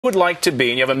Would like to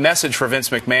be, and you have a message for Vince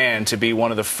McMahon to be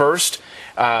one of the first,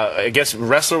 I guess,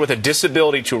 wrestler with a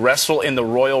disability to wrestle in the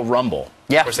Royal Rumble.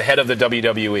 Yeah. Of course, the head of the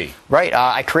WWE. Right.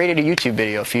 I created a YouTube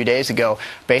video a few days ago,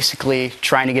 basically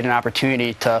trying to get an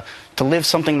opportunity to live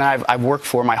something that I've worked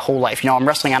for my whole life. You know, I'm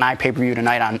wrestling on iPay-per-view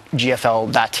tonight on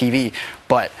GFL.TV,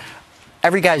 but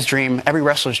every guy's dream, every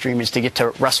wrestler's dream is to get to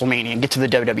WrestleMania and get to the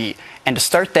WWE. And to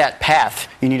start that path,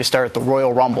 you need to start at the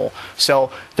Royal Rumble.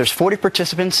 So there's 40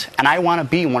 participants, and I want to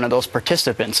be one of those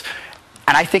participants.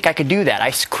 And I think I could do that.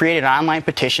 I created an online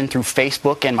petition through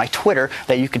Facebook and my Twitter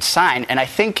that you could sign. And I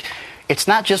think it's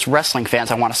not just wrestling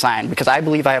fans I want to sign, because I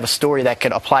believe I have a story that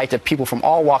could apply to people from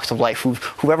all walks of life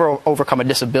who've ever overcome a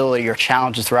disability or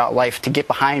challenges throughout life, to get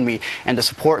behind me and to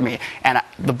support me. And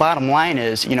the bottom line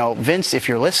is, you know, Vince, if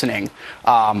you're listening,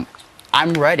 I'm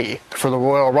ready for the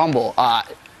Royal Rumble.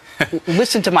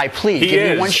 Listen to my plea.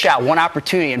 Give me one shot, one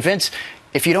opportunity. And Vince,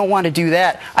 if you don't want to do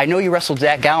that, I know you wrestled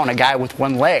Zach Gowen, a guy with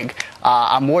one leg.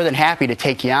 I'm more than happy to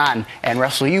take you on and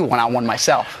wrestle you one-on-one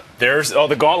myself.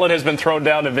 The gauntlet has been thrown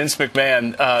down to Vince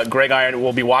McMahon. Greg Iron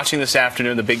will be watching this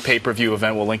afternoon, the big pay-per-view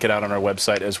event. We'll link it out on our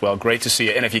website as well. Great to see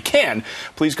you. And if you can,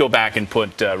 please go back and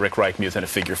put Rick Reichmuth in a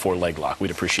figure 4 leg lock.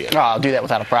 We'd appreciate it. Oh, I'll do that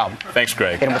without a problem. Thanks,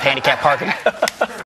 Greg. Hit him with handicap parking.